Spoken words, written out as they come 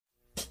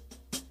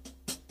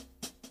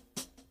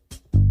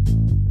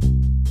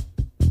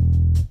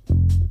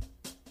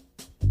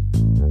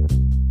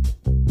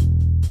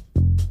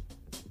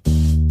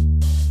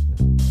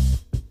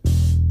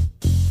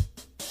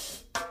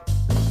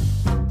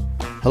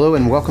Hello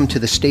and welcome to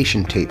the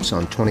Station Tapes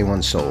on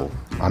 21 Soul.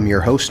 I'm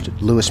your host,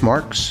 Louis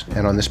Marks,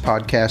 and on this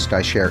podcast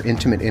I share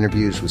intimate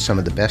interviews with some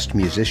of the best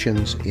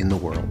musicians in the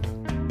world.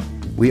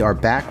 We are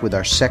back with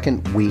our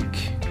second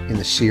week in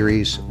the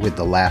series with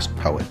The Last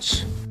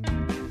Poets.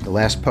 The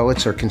Last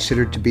Poets are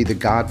considered to be the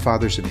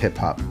godfathers of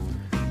hip-hop,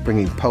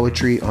 bringing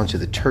poetry onto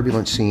the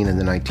turbulent scene in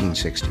the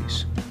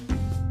 1960s.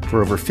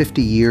 For over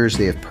 50 years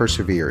they have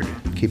persevered,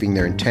 keeping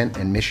their intent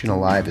and mission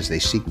alive as they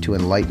seek to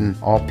enlighten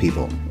all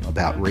people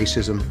about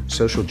racism,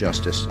 social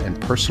justice, and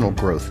personal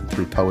growth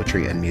through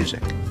poetry and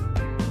music.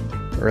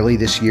 Early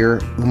this year,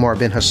 Umar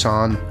bin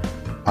Hassan,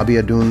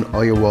 Abiodun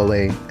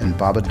Oyewole, and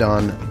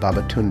Babadan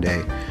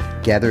Babatunde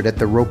gathered at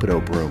the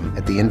Rope-A-Dope Room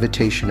at the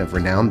invitation of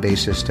renowned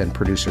bassist and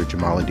producer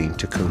Jamaaladeen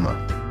Tacuma.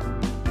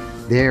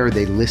 There,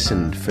 they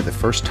listened for the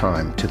first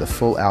time to the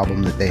full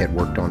album that they had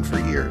worked on for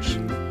years.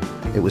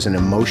 It was an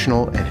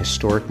emotional and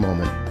historic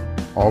moment,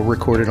 all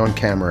recorded on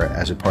camera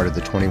as a part of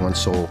the 21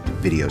 Soul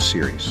video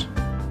series.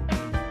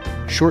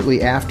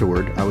 Shortly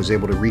afterward, I was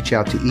able to reach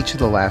out to each of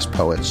the Last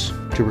Poets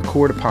to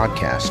record a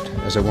podcast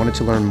as I wanted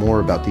to learn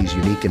more about these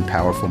unique and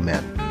powerful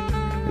men.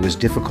 It was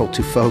difficult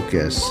to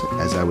focus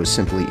as I was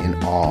simply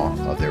in awe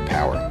of their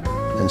power.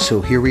 And so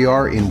here we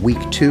are in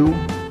week 2,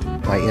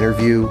 my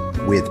interview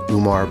with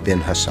Umar bin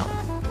Hassan.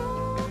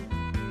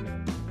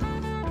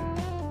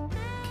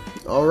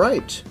 All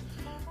right.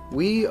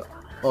 We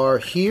are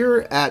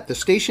here at the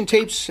Station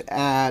Tapes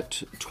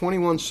at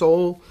 21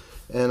 Soul,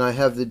 and I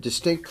have the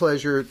distinct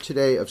pleasure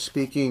today of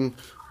speaking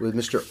with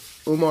Mr.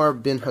 Umar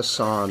bin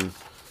Hassan.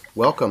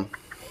 Welcome.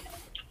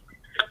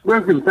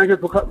 Welcome. Thank you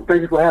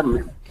for having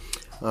me.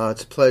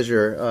 It's a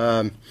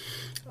pleasure.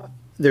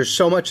 There's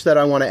so much that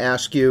I want to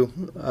ask you.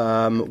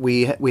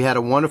 We had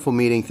a wonderful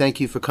meeting. Thank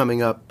you for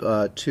coming up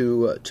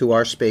to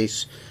our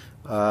space,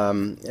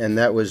 and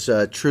that was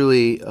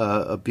truly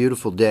a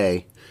beautiful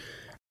day.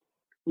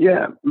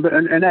 Yeah, but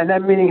and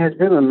that meeting has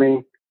been with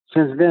me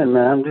since then,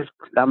 man.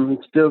 I'm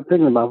still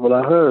thinking about what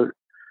I heard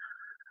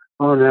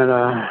on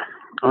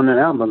that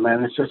album,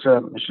 man. It's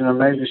an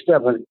amazing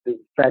step. And the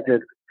fact that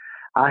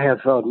I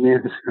have felt me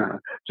and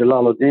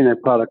Jamaaladeen are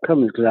part of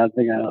company, because I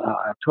think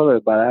I told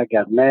everybody I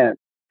got mad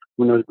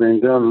when it was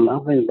being done. I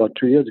think about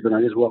 2 years ago, and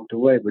I just walked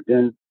away. But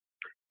then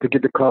to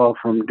get the call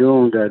from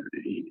Doom that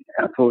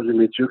I supposed to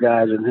meet you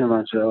guys and him,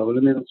 I said, "Oh,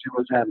 let me see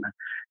what's happening."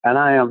 And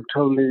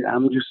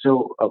I'm just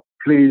so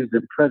pleased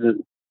and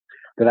present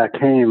that I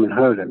came and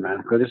heard it, man,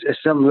 because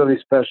it's something really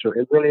special.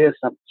 It really is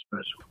something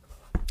special.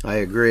 I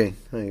agree.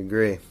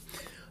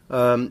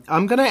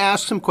 I'm going to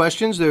ask some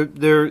questions.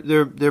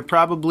 They're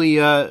probably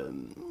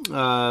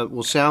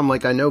will sound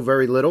like I know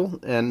very little,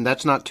 and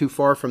that's not too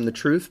far from the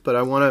truth. But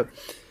I want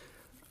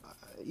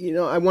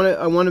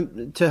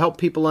to help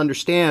people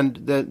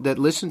understand that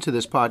listen to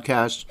this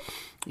podcast,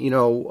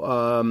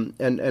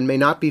 and may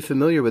not be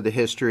familiar with the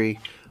history,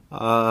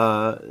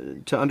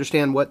 to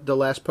understand what the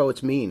Last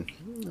Poets mean,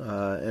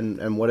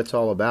 and what it's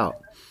all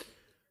about.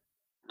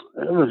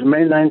 It was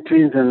May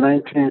 19th in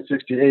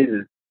 1968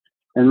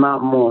 in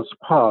Mount Morris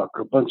Park.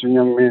 A bunch of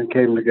young men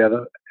came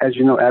together. As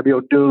you know,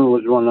 Abiodun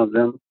was one of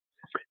them,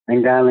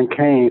 and Guyland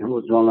Kane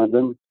was one of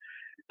them,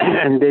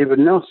 and David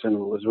Nelson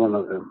was one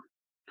of them.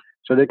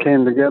 So they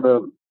came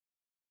together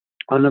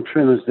on the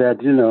premise that,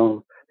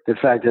 the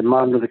fact that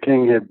Martin Luther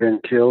King had been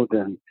killed,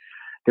 and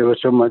there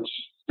was so much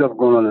stuff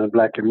going on in the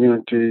black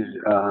communities,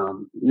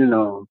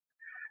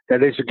 that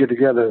they should get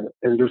together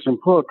and do some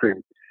poetry.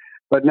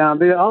 But now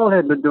they all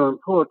had been doing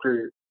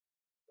poetry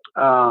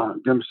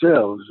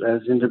themselves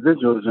as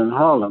individuals in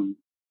Harlem.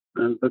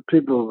 But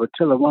people would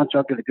tell them, "Why don't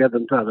y'all get together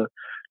and try to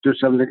do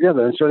something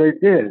together?" And so they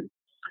did.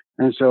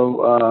 And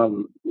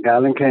so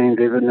Guyland Kane,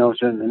 David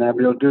Nelson, and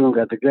Abiodun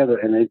got together,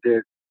 and they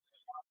did.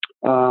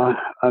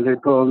 They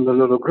formed a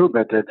little group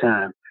at that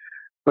time.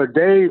 But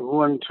they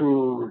wanted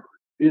to,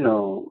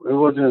 it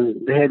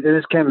wasn't. They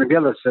just came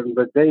together,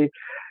 but they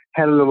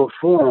had a little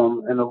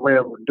forum and a way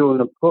of doing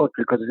the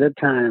poetry, because at that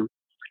time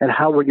at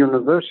Howard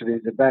University,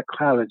 the Black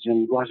College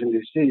in Washington,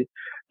 D.C.,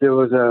 there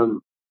was a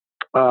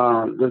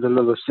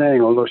little saying,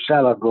 a little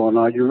shout-out going,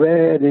 "Are you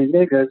ready,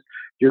 niggas?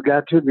 You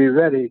got to be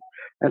ready."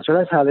 And so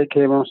that's how they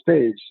came on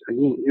stage,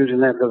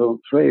 using that little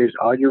phrase,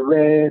 "Are you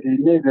ready,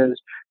 niggas?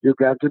 You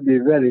got to be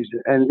ready."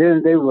 And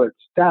then they would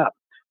stop,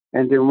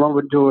 and then one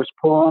would do his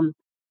poem,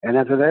 and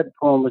after that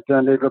poem was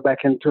done, they'd go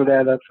back into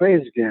that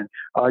phrase again,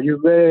 "Are you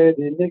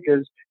ready,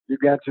 niggas? You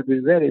got to be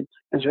ready."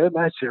 And so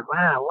everybody said,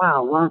 wow,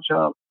 why don't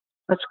y'all,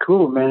 that's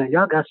cool, man.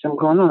 Y'all got something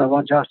going on. I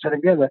want y'all to stay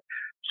together.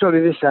 So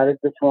they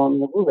decided to form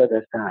the group at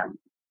that time.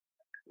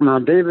 Now,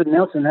 David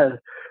Nelson had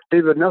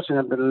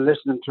been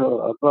listening to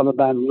a brother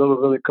by Little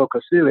Willie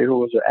Kokosili, who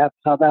was a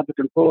South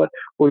African poet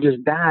who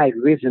just died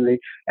recently,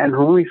 and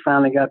whom we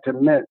finally got to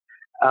meet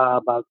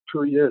about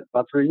 3 years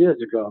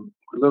ago,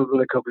 Little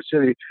Willie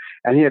Kokosili.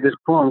 And he had this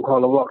poem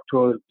called "A Walk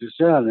Towards the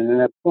Sun." And in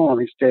that poem,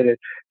 he stated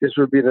this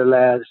would be the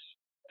last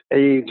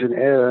age and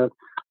era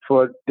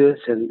for this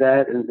and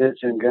that and this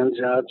and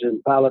gunshots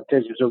and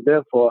politicians. So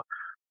therefore,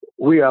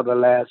 we are the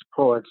last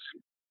poets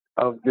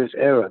of this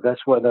era.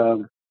 That's what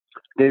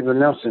David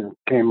Nelson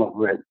came up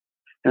with.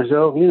 And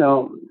so,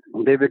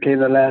 they became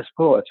the last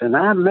poets. And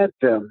I met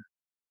them.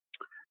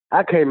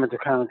 I came into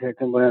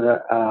contact with them at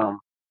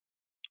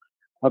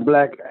a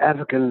Black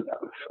African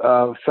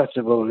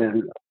festival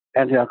in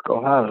Antioch,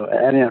 Ohio,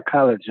 Antioch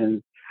College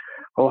in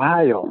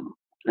Ohio.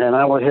 And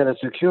I was head of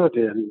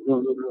security. And,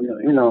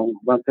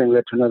 one thing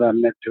led to another. I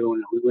met two,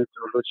 and we went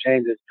through little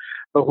changes.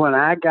 But when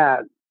I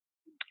got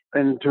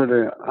into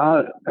the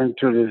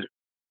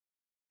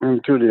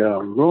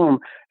room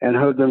and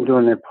heard them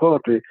doing their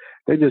poetry,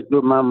 they just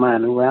blew my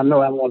mind away. I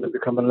know I wanted to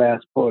become a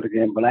last poet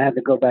again, but I had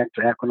to go back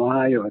to Akron,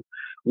 Ohio, and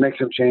make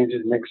some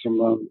changes, make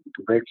some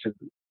breaks and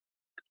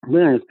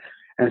wins.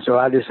 And so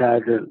I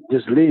decided to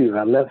just leave.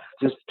 I left,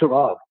 just took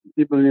off.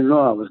 People didn't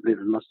know I was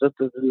leaving. My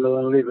sisters didn't know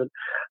I was leaving.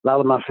 A lot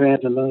of my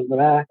friends didn't know, but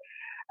I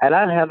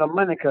didn't have no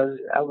money because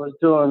I was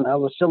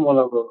somewhat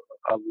of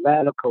a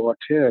radical or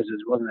terrorist,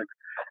 is one of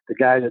the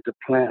guys at the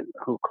plant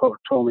who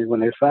told me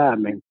when they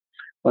fired me,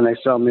 when they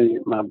saw me,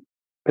 my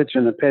picture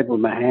in the paper with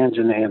my hands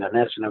in the air, and the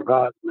National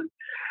Guardsman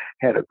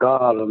had a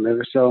guard on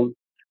me. So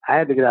I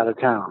had to get out of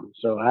town.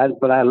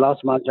 But I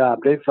lost my job.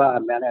 They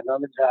fired me. I had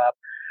another job.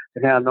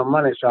 They had no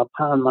money, so I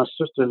pawned my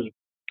sister's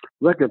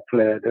record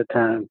player at the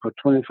time for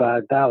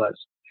 $25.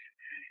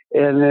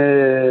 And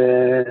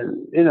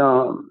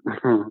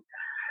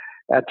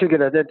a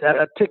ticket at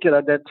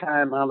that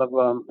time out of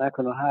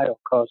Akron, Ohio,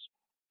 cost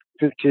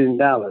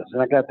 $15,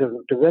 and I got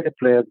the record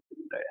player.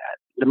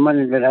 The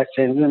money that I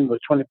sent in was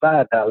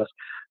 $25,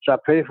 so I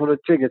paid for the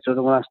ticket. So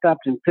that when I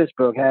stopped in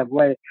Pittsburgh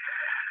halfway,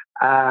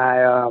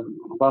 I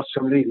bought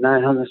some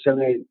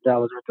 $978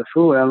 worth of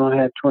food. I only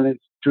had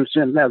 22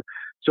 cents left.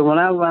 So when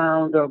I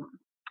wound up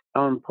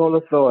on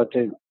Port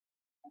Authority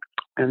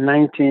in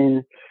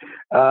February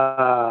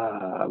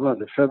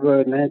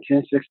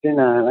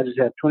 1969, I just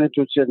had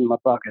 22 cents in my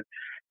pocket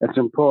and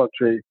some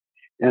poetry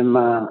in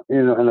my,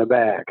 in a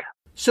bag.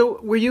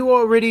 So were you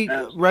already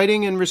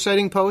writing and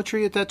reciting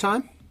poetry at that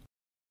time?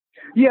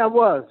 Yeah, I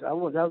was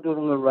doing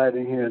a little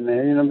writing here and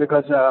there,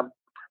 because how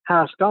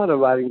I started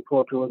writing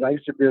poetry was I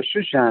used to be a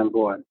shoeshine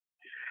boy.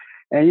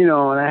 And, and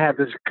I had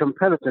this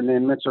competitor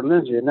named Mitchell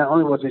Lindsay. And not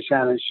only was he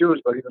shining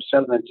shoes, but he was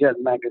selling a Jet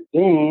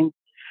magazine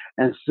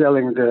and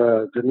selling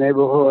the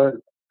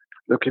neighborhood,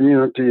 the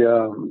community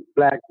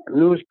Black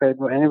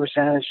newspaper, and he was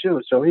shining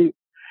shoes. So he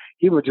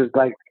was just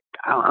like,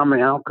 he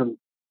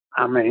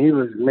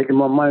was making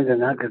more money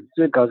than I could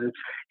see, because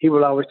he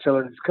would always tell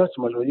his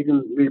customers, well, you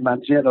can read my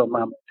Jet or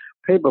my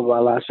paper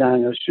while I shine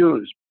your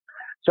shoes.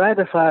 So I had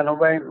to find a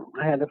way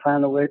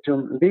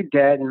to beat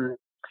that and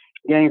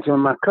gain some of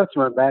my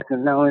customers back,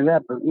 and not only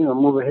that, but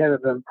move ahead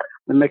of them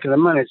and making the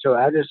money. So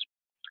I just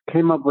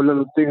came up with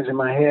little things in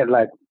my head,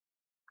 like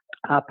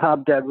I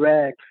popped that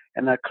rag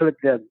and I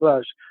clipped that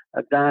brush.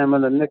 A dime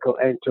and a nickel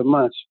ain't too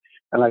much.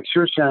 And like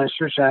shoe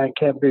shine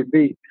can't be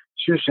beat.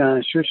 Shoe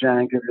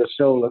shine, give your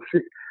soul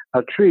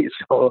a treat.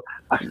 So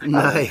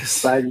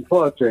Nice. I writing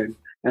poetry.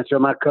 And so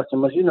my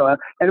customers, and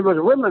it was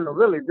women who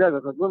really did it,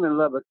 because women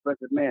love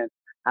expressive men.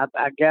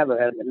 I gather,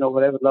 and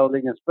whatever love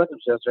they can express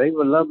themselves. So they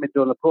would love me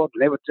doing the poetry.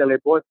 They would tell their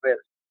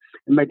boyfriends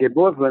and make their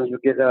boyfriends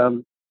would get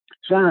shoe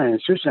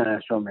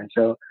shines from me.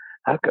 So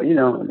that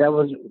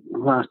was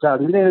when I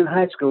started. And then in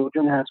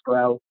junior high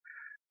school,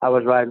 I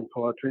was writing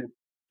poetry.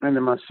 And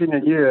in my senior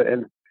year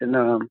in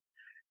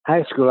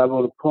high school, I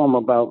wrote a poem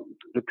about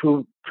the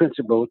two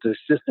principals, the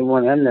assistant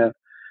one and the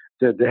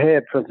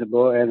head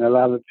principal, and a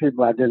lot of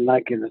people I didn't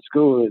like in the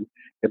school, and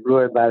it blew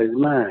everybody's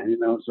mind,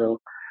 So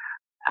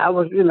I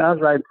was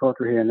writing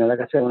poetry here and there. Like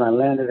I said, when I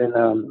landed in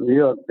New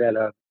York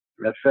that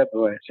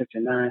February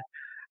 '69,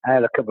 I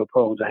had a couple of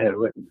poems I had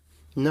written.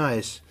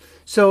 Nice.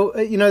 So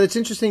it's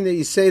interesting that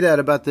you say that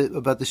about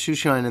the shoe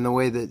shine and the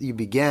way that you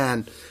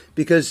began,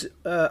 because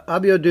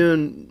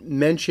Abiodun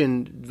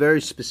mentioned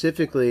very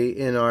specifically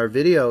in our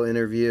video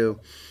interview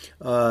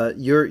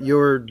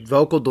your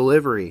vocal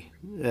delivery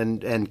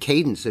and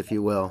cadence, if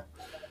you will.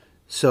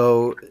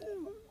 So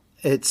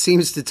it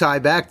seems to tie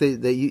back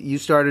that you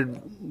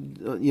started,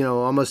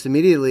 almost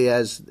immediately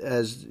as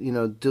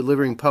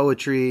delivering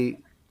poetry.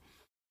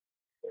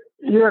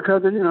 Yeah,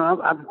 because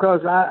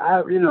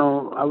I was in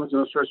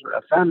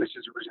a family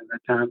situation at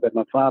that time that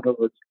my father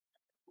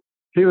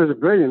he was a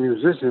brilliant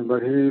musician,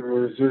 but he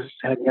was just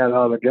hadn't got it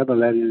all together.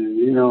 And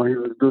he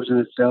was losing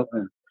himself,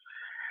 and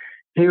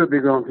he would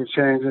be going through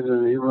changes,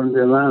 and he wouldn't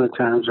be around at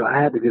times. So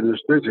I had to get in the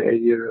streets at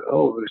 8 years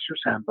old with a shoe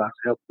shine box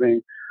to help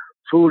bring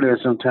food in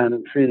sometimes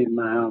and feed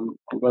my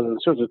brothers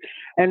and sisters.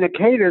 And the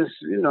cadence,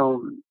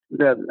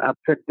 that I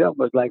picked up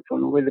was like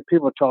from the way the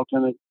people talked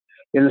in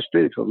the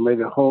street, from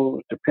maybe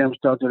the pimps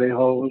talk to their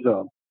hoes,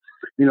 or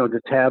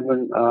the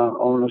tavern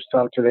owners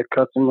talk to their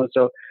customers.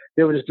 So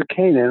there was just a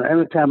cadence.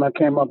 Every time I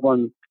came up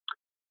on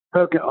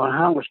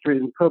Howard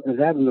Street and Perkins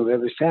Avenue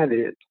every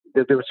Saturday,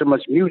 there was so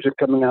much music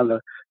coming out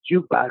of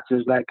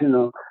jukeboxes. Like I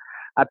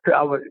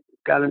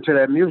got into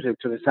that music,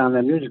 to the sound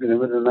of that music and the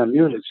rhythm of that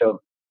music.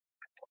 So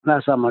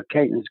that's how my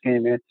cadence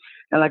came in.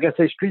 And like I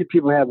say, street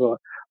people have a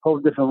whole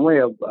different way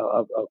of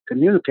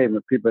communicating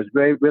with people. It's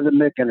very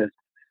rhythmic and it's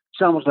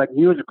almost like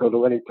musical the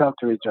way they talk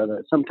to each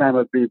other. Sometimes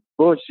it'd be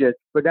bullshit,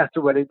 but that's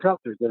the way they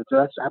talk to each other. So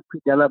I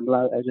picked that up a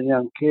lot as a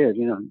young kid.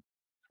 It's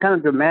kind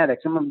of dramatic.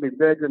 Some of them be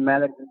very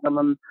dramatic, and some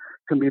of them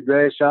can be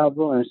very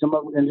sorrowful, and some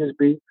of them can just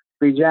be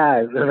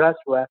jive. So that's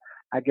why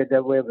I get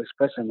that way of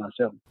expressing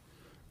myself.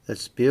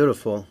 That's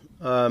beautiful.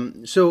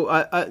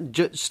 So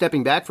just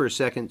stepping back for a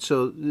second,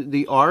 so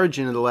the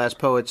origin of The Last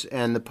Poets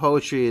and the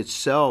poetry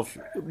itself,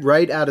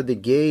 right out of the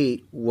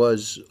gate,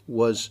 was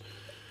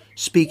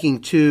speaking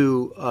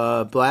to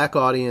a black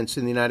audience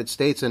in the United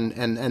States,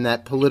 and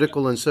that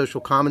political and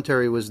social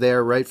commentary was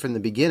there right from the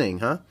beginning,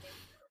 huh?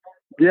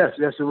 Yes,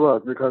 it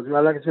was, because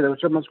like I said, there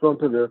was so much going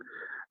through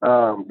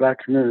the black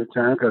community at the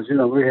time, because,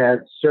 we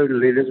had certain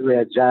leaders, we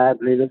had jive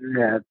leaders,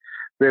 we had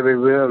very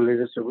real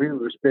leaders, so we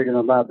were speaking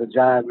about the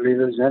jive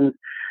leaders and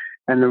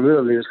the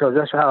real leaders, because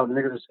that's how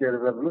Niggas Are Scared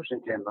of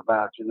Revolution came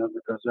about,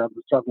 because I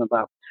was talking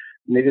about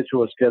niggas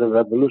who are scared of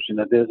revolution.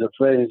 That there's a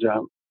phrase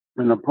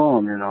in the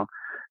poem,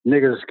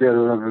 niggas are scared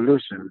of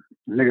revolution.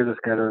 Niggas are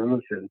scared of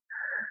revolution.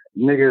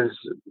 Niggas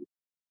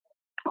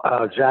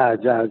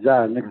jive.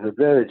 Niggas are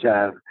very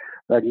jive.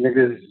 Like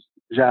niggas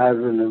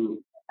jive in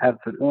them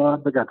after, I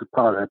forgot the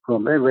part of that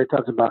poem. Anyway, it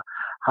talks about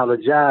how the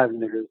jive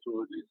niggas, who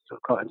were these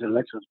so-called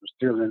intellectuals, were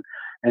stealing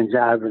and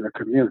jive in the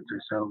community.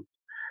 So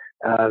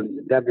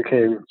that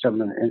became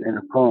something in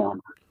the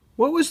poem.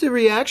 What was the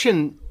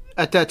reaction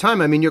at that time?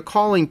 I mean, you're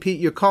calling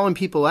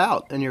people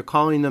out and you're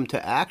calling them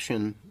to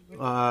action.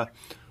 What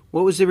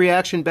was the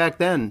reaction back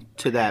then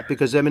to that?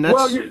 Because I mean,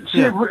 that's we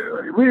didn't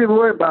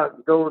worry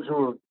about those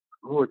who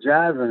were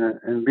jiving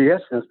and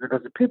BSing us,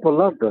 because the people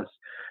loved us.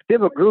 There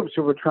were groups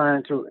who were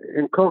trying to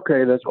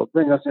inculcate us or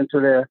bring us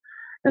into the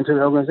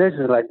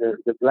organizations, like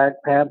the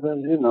Black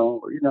Panthers. We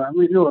knew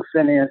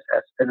Phineas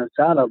and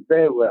Asada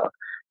very well.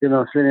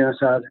 Phineas and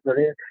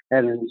Asada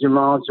and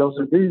Jamal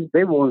Joseph.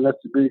 They wanted us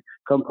to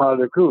become part of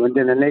the crew. And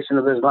then the Nation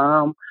of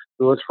Islam,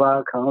 Louis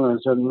Farrakhan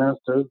and certain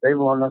ministers, they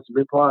wanted us to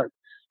be part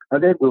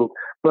of their group.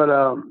 But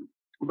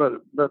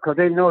because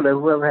they know that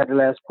whoever had the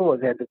last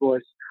poet had the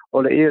voice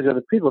or the ears of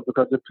the people,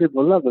 because the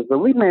people loved us. But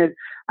we made,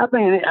 I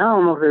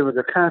don't know if it was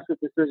a conscious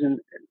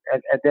decision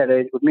at that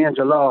age, but me and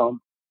Jalal,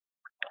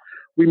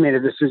 we made a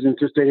decision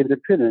to stay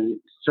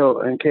independent.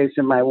 So in case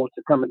somebody wants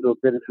to come and do a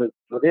benefit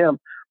for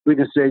them, we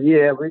can say,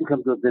 yeah, we can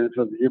come to a benefit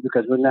for you,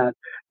 because we're not,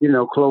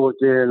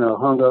 clothed in or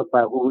hung up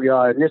by who we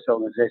are in this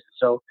organization.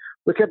 So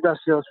we kept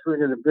ourselves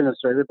free and independent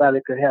so everybody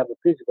could have a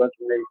piece of us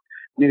when they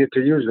needed to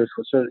use us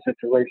for certain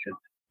situations.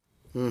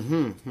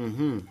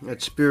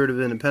 That spirit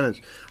of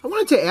independence. I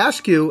wanted to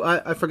ask you,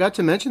 I forgot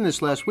to mention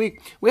this last week.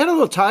 We had a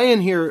little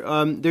tie-in here.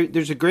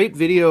 There's a great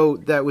video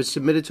that was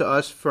submitted to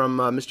us from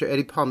Mr.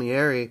 Eddie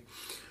Palmieri,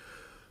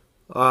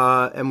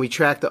 and we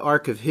tracked the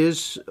arc of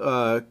his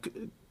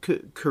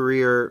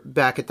career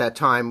back at that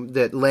time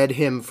that led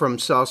him from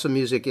salsa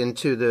music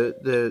into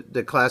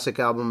the classic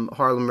album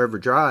Harlem River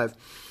Drive.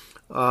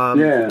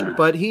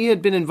 But he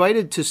had been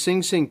invited to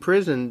Sing Sing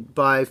Prison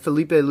by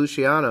Felipe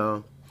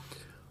Luciano.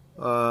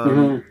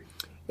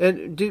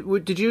 And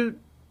did you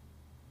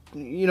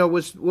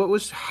what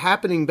was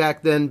happening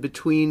back then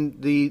between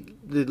the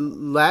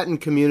Latin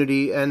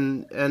community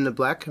and the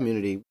black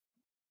community?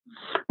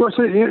 Well,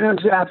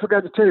 I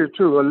forgot to tell you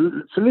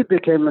too.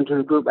 Felipe came into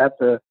the group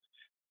after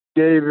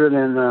David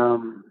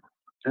and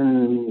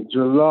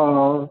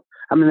Jalal.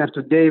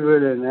 After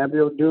David and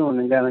Abiel Dune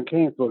and Galen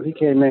King, he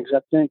came in, because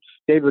I think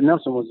David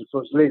Nelson was the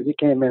first lead. He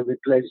came in and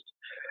replaced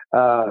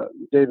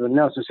David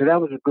Nelson. So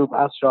that was a group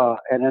I saw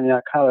at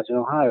Antioch College in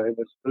Ohio. It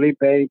was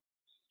Felipe,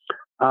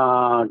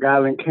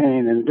 Galen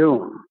King, and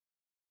Dune.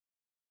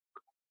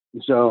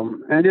 So,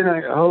 and then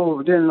a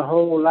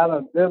whole lot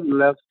of them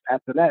left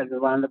after that.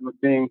 It wound up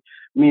being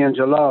me and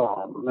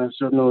Jalal. And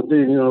so,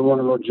 one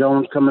of those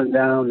Jones coming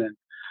down and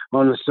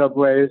on the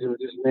subways, it was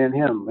just me and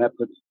him.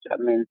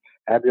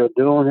 Abiel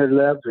Dune had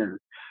left, and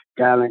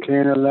Galen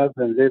King had left,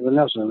 and David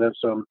Nelson left.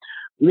 So,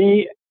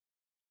 it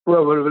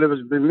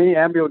was me,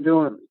 Abiel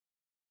Dune,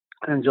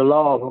 and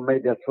Jalal who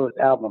made that first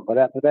album. But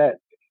after that,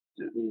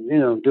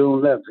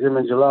 Dune left. Him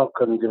and Jalal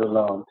couldn't get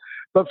along.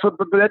 But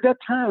at that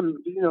time,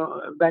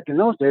 back in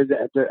those days,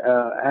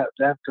 the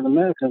African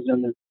Americans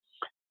and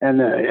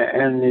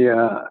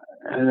the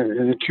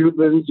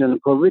Cubans and the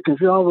Puerto Ricans,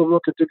 we all were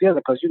working together,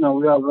 because we all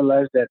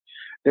realized that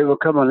they were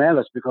coming at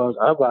us because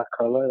of our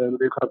color and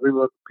because we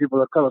were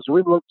people of color. So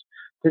we worked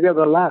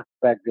together a lot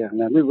back then.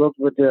 And we worked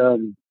with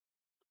the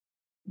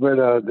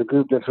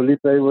group that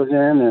Felipe was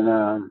in,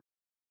 and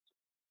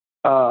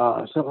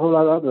some whole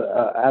lot of other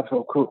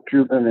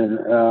Afro-Cuban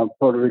and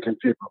Puerto Rican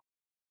people.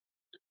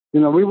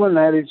 We weren't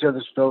at each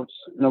other's throats.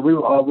 We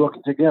were all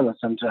working together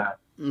sometimes.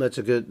 That's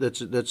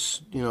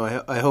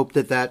I hope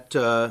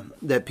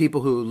that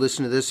people who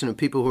listen to this and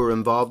people who are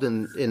involved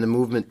in the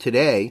movement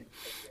today,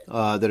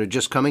 that are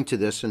just coming to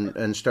this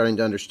and starting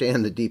to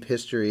understand the deep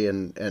history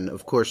and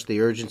of course the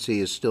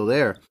urgency is still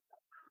there.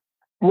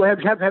 Well,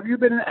 have you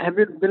been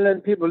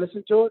letting people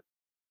listen to it?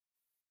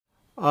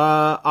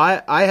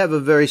 I have a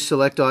very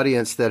select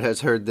audience that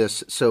has heard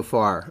this so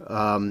far.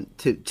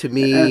 To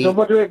me, and so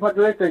what do they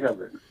think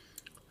of it?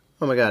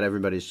 Oh my God,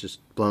 everybody's just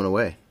blown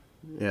away.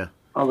 Yeah.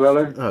 Oh,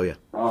 really? Oh yeah.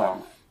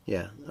 Oh.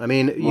 Yeah. I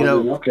mean,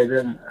 Okay,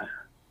 then.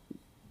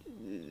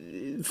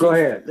 Go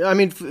ahead. I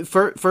mean,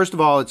 first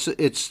of all,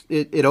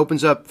 it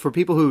opens up for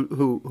people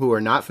who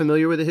are not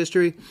familiar with the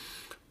history.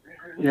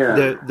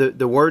 Yeah.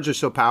 The words are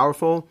so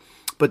powerful,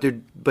 but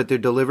they're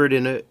delivered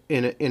in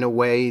a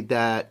way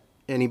that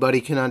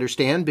anybody can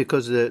understand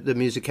because of the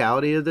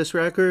musicality of this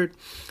record.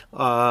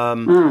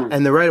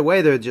 And right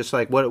away they're just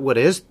like, what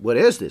is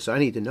this? I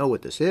need to know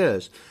what this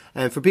is.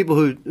 And for people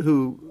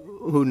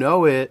who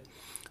know it,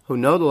 who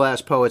know the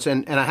Last Poets,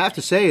 and I have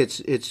to say it's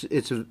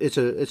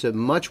a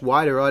much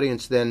wider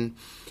audience than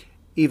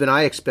even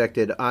I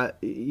expected. There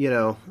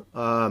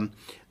are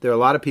a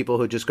lot of people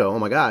who just go, oh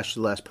my gosh,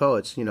 the Last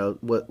Poets.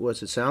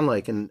 What's it sound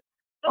like? And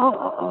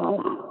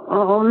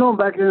no,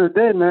 back in the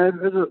day, man,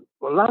 there's a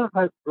lot of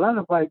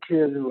white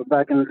kids who were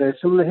back in the day.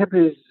 Some of the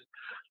hippies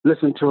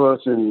listened to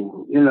us,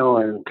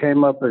 and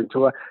came up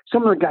into us.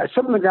 Some of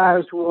the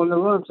guys who were on the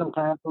run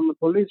sometimes from the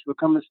police would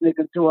come and sneak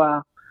into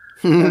our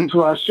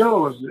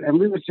shows, and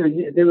we would say,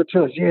 yeah, they would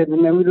tell us, yeah,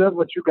 man, we love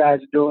what you guys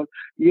are doing.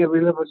 Yeah,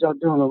 we love what y'all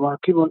doing. Well,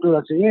 keep on doing it.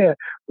 I said, yeah,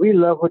 we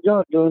love what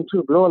y'all doing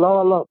too. Blow it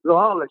all up, blow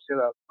all that shit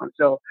up. And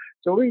so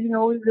we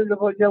lived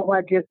with young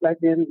white kids back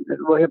then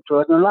that were hip to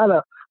us, and a lot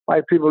of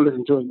white people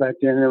listened to us back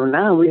then. And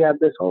now we have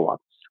this whole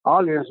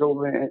audience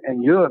over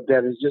in Europe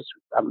that is just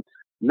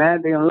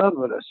madly in love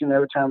with us.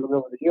 Every time we go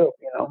over to Europe,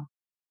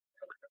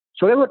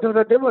 So there were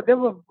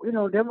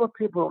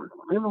people,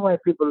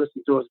 white people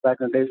listening to us back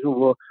in the days who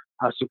were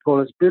our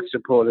supporters, big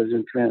supporters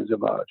and friends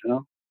of ours,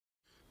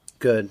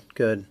 Good.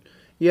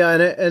 Yeah,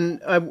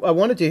 and I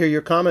wanted to hear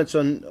your comments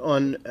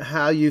on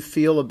how you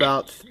feel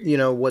about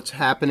what's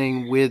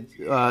happening with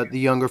the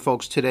younger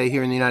folks today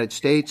here in the United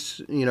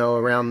States,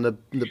 around the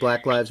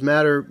Black Lives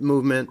Matter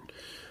movement.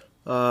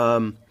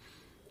 Does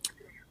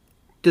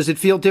it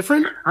feel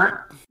different?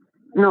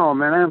 No,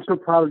 man, I am so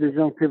proud of these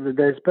young people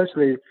today,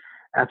 especially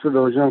after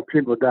those young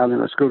people down in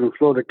the school in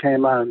Florida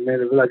came out and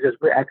made it realize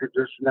we're acting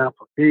just now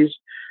for peace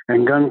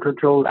and gun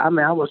control. I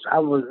mean, I was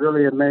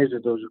really amazed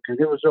at those kids.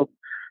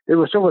 They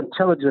were so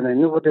intelligent. They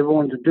knew what they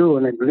wanted to do,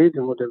 and they believed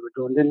in what they were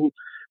doing. Then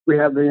we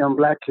have the young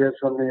black kids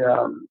from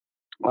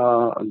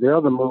the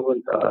other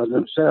movement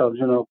themselves.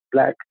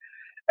 Black,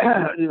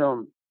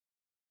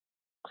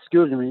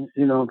 excuse me.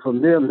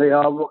 From them, they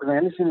all working.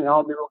 And they seem to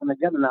all be working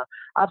together now.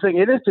 I think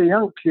it is the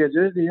young kids,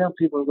 it is the young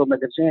people who are going to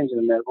make a change in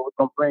America. We're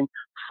going to bring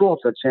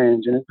forth a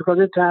change, and it's because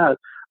they're tired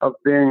of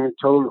being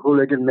told who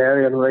they can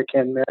marry and who they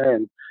can't marry.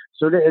 And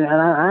so,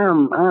 I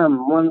am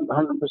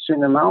 100%.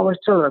 And I always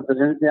tell them, if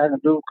there's anything I can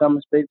do, come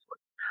and speak for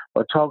you,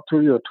 or talk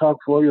to you, or talk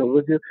for you, or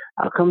with you,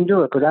 I'll come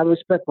do it because I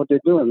respect what they're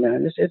doing,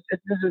 man. This is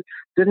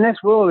the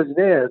next world is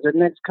theirs.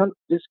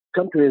 This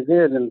country is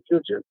theirs in the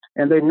future,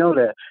 and they know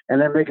that,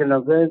 and they're making a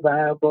very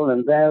viable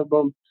and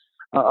valuable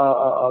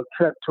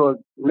trip toward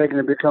making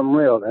it become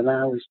real, and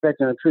I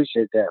respect and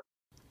appreciate that.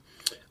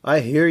 I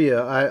hear you.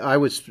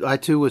 I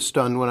too was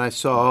stunned when I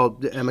saw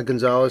Emma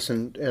Gonzalez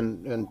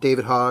and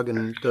David Hogg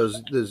and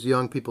those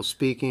young people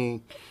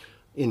speaking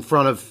in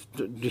front of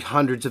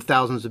hundreds of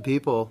thousands of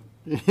people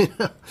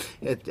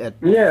at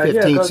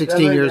 15,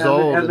 16 years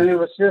old. And they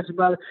were serious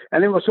about it,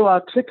 and they were so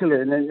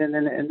articulate, and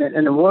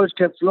the words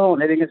kept flowing.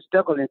 They didn't get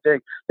stuck on anything.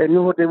 They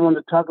knew what they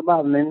wanted to talk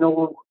about, and they knew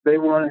what they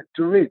wanted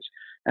to reach.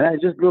 And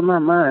that just blew my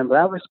mind. But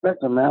I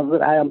respect them,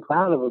 man. I am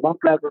proud of it. I'm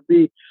proud to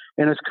be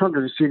in this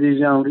country to see these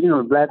young,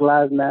 Black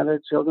Lives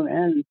Matter children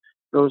and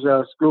those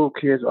school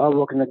kids all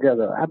working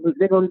together.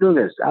 They're going to do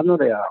this. I know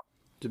they are.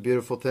 It's a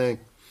beautiful thing.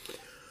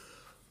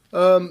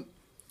 I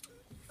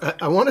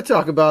want to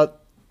talk about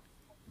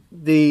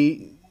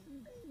the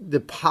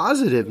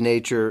positive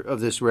nature of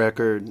this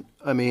record.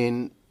 I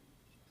mean,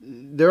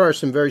 there are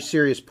some very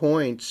serious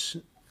points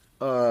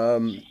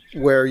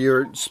where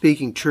you're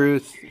speaking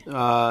truth,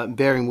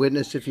 bearing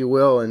witness, if you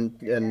will,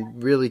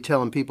 and really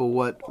telling people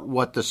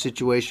what the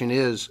situation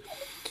is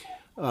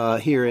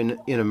here in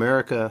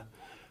America.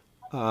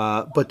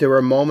 But there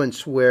are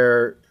moments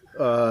where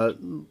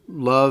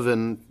love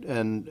and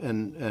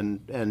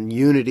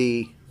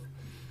unity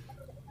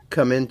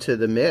come into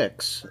the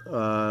mix.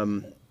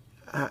 How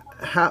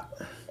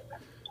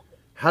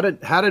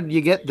did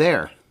you get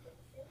there?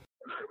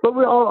 But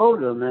we're all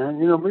older, man.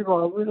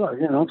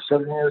 We're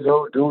 7 years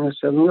old, doing this.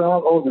 We're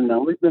all older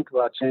now. We've been through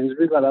our changes.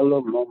 We got our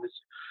little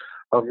moments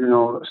of,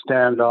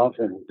 standoff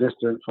and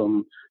distance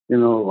from,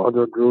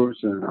 other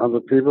groups and other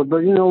people.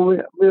 But, we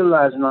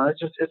realize now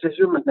it's a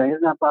human thing.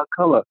 It's not about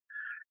color.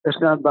 It's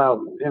not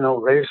about,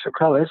 race or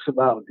color. It's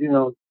about,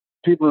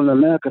 people in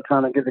America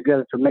trying to get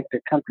together to make the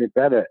country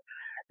better.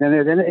 And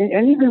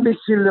you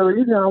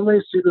can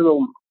always see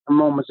little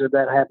moments of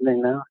that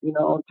happening now,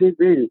 on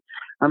TV.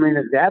 I mean,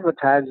 the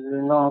advertisers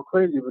are going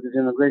crazy with this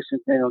immigration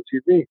thing on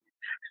TV.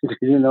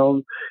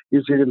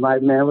 You see the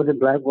white man with a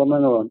black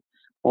woman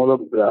or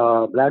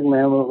the black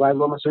man with a white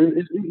woman. So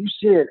you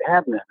see it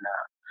happening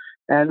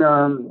now. And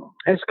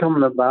it's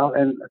coming about.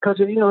 And because,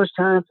 it's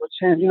time for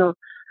change.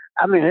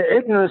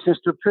 Ignorance and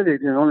stupidity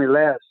can only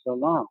last so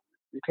long.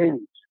 You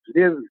can't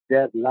live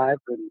that life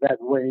in that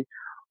way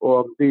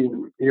or be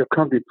your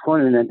country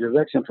pointing in that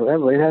direction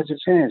forever. It has to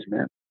change,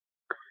 man.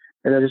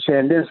 It has to change.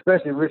 And then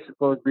especially we're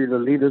supposed to be the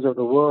leaders of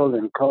the world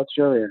and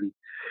culture and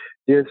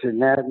this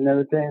and that and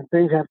everything.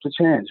 Things have to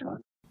change,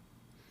 man.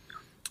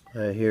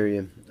 I hear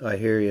you.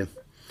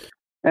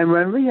 And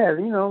when we had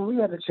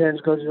to change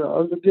because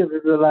the people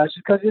realized,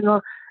 because,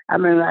 I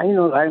mean,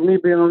 like me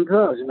being on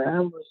drugs, man,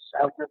 I was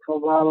out there for a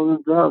while on the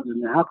drugs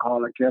and the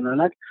alcohol again.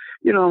 And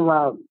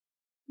while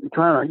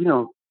trying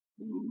to,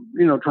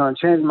 trying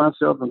to change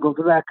myself and go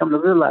through that, I come to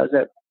realize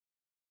that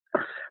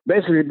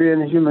basically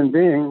being a human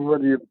being,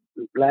 whether you're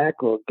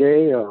black or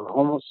gay or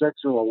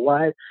homosexual or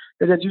white,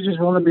 is that you just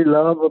want to be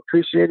loved,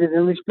 appreciated,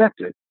 and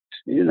respected,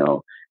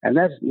 and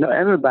that's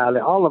everybody,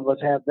 all of us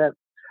have that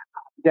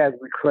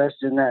request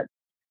and that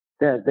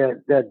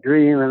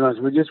dream in us.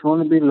 We just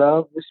want to be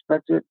loved,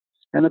 respected,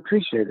 and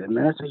appreciated,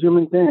 man. That's a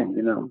human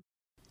thing,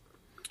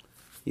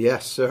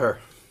 Yes, sir.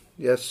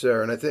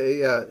 And I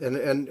think,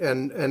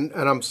 and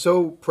I'm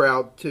so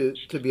proud to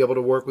be able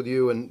to work with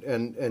you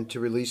and to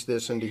release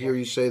this and to hear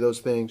you say those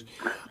things.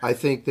 I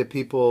think that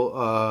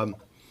people,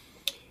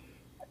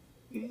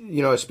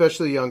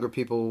 especially younger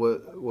people,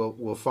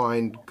 will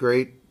find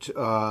great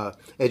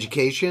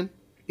education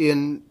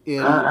in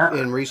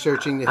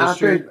researching the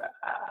history.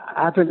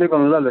 I think they're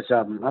going to love this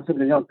album. I think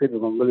the young people are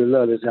going to really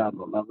love this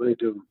album. I really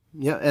do.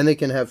 Yeah, and they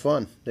can have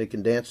fun. They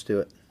can dance to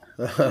it.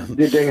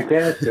 They can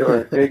dance to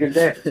it.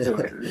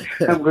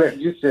 I'm glad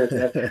you said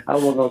that. I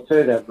wasn't going to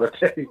say that, but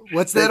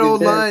what's that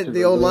old line?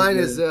 The old line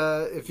is,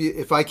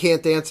 "If I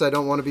can't dance, I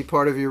don't want to be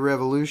part of your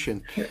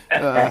revolution."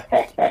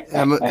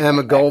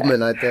 Emma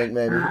Goldman, I think,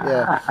 maybe.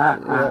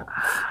 Yeah.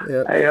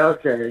 Hey,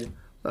 okay.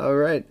 All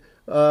right.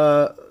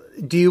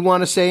 Do you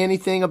want to say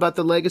anything about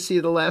the legacy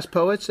of the Last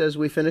Poets as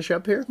we finish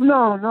up here?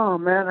 No,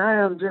 man. I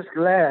am just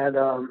glad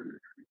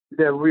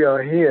that we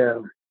are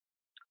here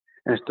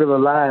and still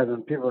alive,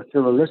 and people are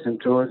still listening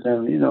to us.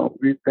 And,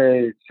 we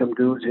pay some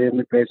dues here,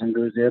 we pay some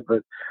dues there,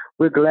 but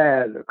we're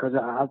glad because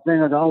our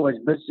thing is always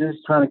just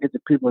trying to get to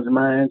people's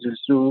minds and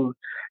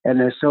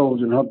their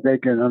souls and hope they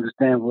can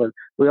understand what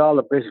we all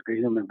are basically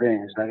human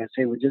beings. Like I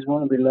say, we just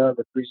want to be loved,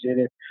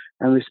 appreciated,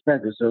 and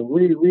respected. So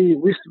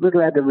we're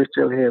glad that we're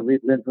still here.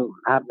 We've been through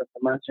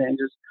my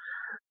changes.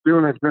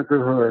 Doing has been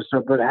through hers.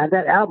 So, but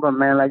that album,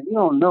 man, like you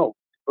don't know,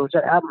 because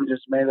that album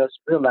just made us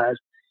realize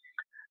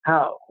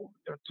how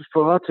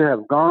for us to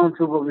have gone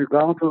through what we've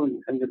gone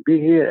through and to be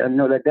here and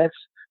know that that's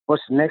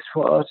what's next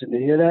for us, and to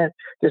hear that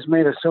just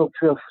made us feel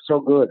so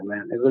good,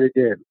 man. It really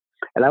did.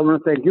 And I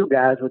want to thank you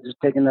guys for just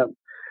taking up,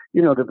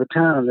 the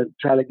baton to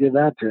try to give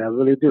out to. I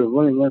really do.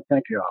 I really want to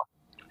thank you all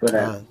for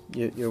that.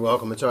 You're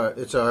welcome. It's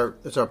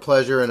our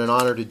pleasure and an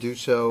honor to do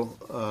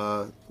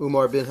so.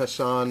 Umar bin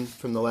Hassan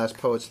from the Last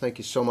Poets, thank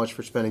you so much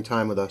for spending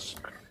time with us.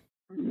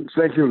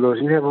 Thank you,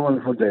 Louis. You have a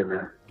wonderful day,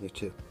 man. You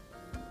too.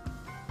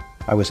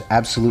 I was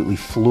absolutely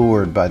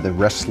floored by the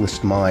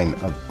restless mind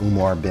of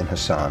Umar bin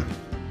Hassan.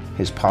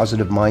 His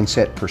positive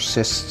mindset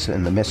persists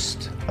in the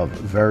midst of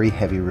very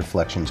heavy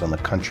reflections on the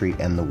country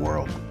and the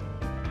world.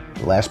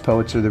 The Last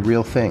Poets are the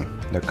real thing.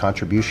 Their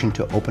contribution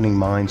to opening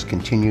minds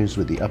continues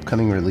with the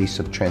upcoming release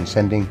of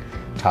Transcending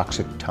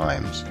Toxic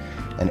Times,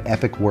 an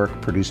epic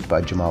work produced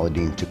by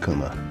Jamaluddin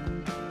Takuma.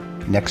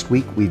 Next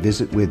week, we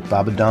visit with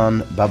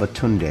Babadan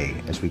Babatunde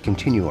as we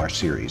continue our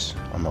series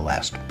on the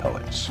Last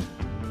Poets.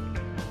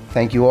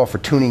 Thank you all for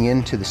tuning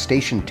in to the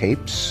Station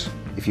Tapes.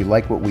 If you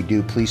like what we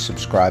do, please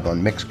subscribe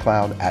on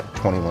Mixcloud at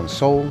 21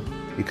 Soul.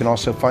 You can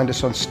also find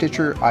us on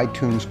Stitcher,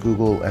 iTunes,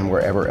 Google, and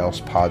wherever else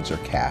pods are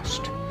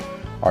cast.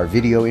 Our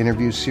video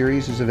interview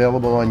series is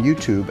available on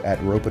YouTube at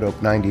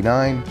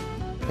Ropeadope99,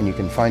 and you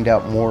can find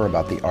out more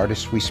about the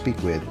artists we speak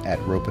with at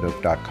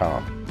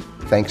ropeadope.com.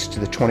 Thanks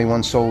to the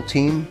 21 Soul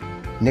team,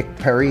 Nick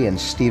Perry and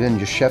Steven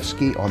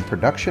Jashevsky on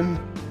production,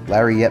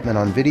 Larry Yetman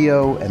on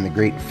video, and the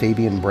great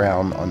Fabian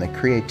Brown on the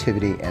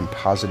creativity and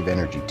positive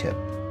energy tip.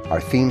 Our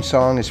theme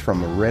song is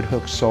from Red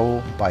Hook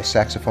Soul by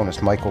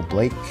saxophonist Michael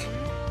Blake.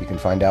 You can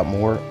find out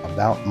more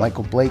about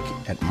Michael Blake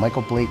at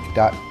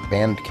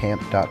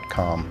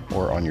michaelblake.bandcamp.com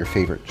or on your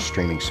favorite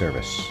streaming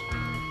service.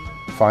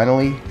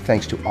 Finally,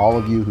 thanks to all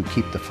of you who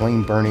keep the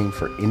flame burning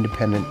for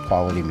independent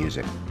quality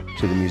music,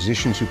 to the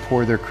musicians who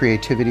pour their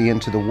creativity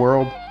into the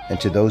world, and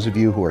to those of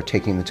you who are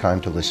taking the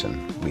time to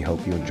listen. We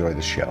hope you enjoy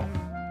the show.